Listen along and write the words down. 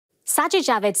Sajid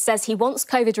Javid says he wants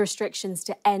COVID restrictions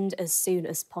to end as soon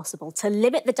as possible to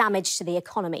limit the damage to the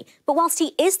economy. But whilst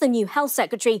he is the new health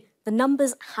secretary, the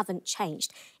numbers haven't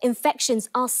changed. Infections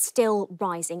are still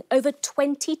rising. Over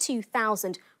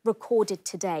 22,000 recorded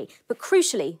today. But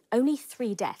crucially, only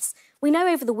 3 deaths. We know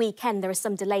over the weekend there are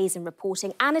some delays in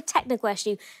reporting and a technical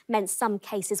issue meant some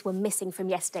cases were missing from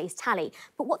yesterday's tally.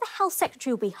 But what the health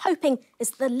secretary will be hoping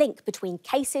is that the link between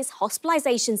cases,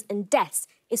 hospitalisations and deaths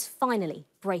is finally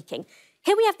breaking.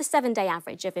 Here we have the 7-day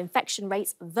average of infection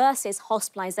rates versus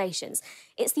hospitalisations.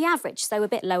 It's the average, so a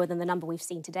bit lower than the number we've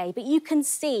seen today, but you can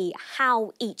see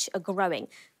how each are growing.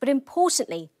 But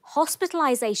importantly,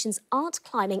 hospitalisations aren't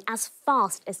climbing as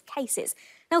fast as cases.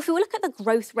 Now, if we look at the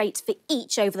growth rates for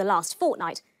each over the last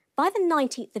fortnight, by the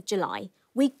 19th of July,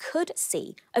 we could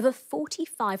see over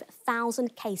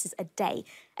 45,000 cases a day,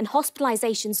 and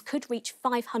hospitalisations could reach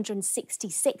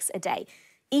 566 a day.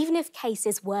 Even if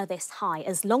cases were this high,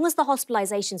 as long as the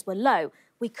hospitalisations were low,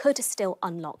 we could still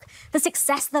unlock. The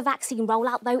success of the vaccine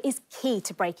rollout, though, is key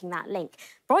to breaking that link.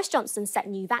 Boris Johnson set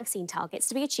new vaccine targets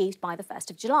to be achieved by the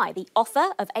 1st of July. The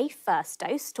offer of a first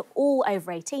dose to all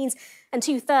over 18s and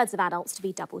 2/3 of adults to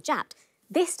be double jabbed.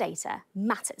 This data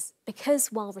matters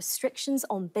because while restrictions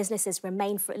on businesses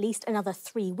remain for at least another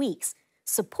 3 weeks,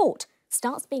 support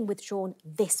starts being withdrawn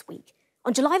this week.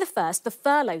 On July the 1st, the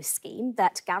furlough scheme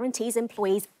that guarantees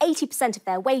employees 80% of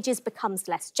their wages becomes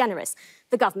less generous.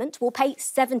 The government will pay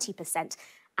 70%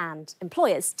 and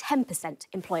employers 10%.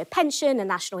 Employer pension and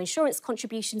national insurance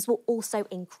contributions will also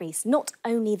increase. Not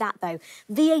only that, though,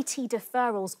 VAT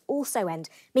deferrals also end,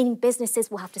 meaning businesses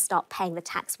will have to start paying the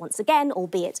tax once again,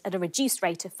 albeit at a reduced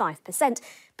rate of 5%.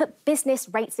 But business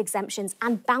rates exemptions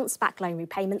and bounce-back loan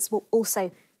repayments will also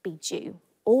be due.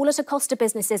 All at a cost to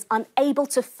businesses unable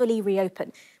to fully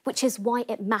reopen, which is why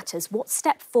it matters what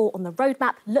step 4 on the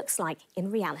roadmap looks like in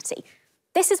reality.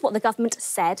 This is what the government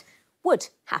said would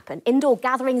happen. Indoor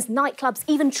gatherings, nightclubs,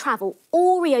 even travel,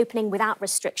 all reopening without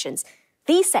restrictions.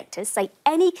 These sectors say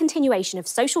any continuation of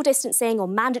social distancing or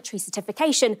mandatory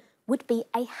certification would be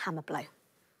a hammer blow.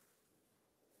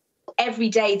 Every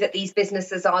day that these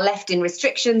businesses are left in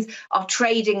restrictions, are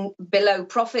trading below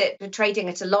profit, trading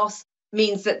at a loss,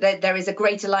 means that there is a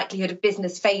greater likelihood of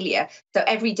business failure. So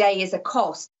every day is a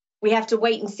cost. We have to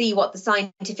wait and see what the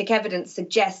scientific evidence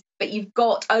suggests, but you've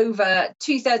got over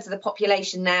 2/3 of the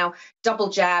population now double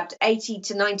jabbed, 80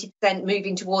 to 90%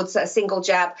 moving towards a single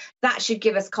jab. That should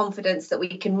give us confidence that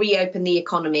we can reopen the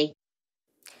economy.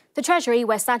 The Treasury,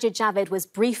 where Sajid Javid was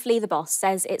briefly the boss,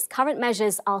 says its current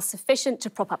measures are sufficient to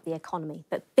prop up the economy.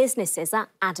 But businesses are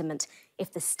adamant.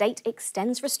 If the state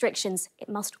extends restrictions, it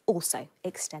must also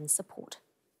extend support.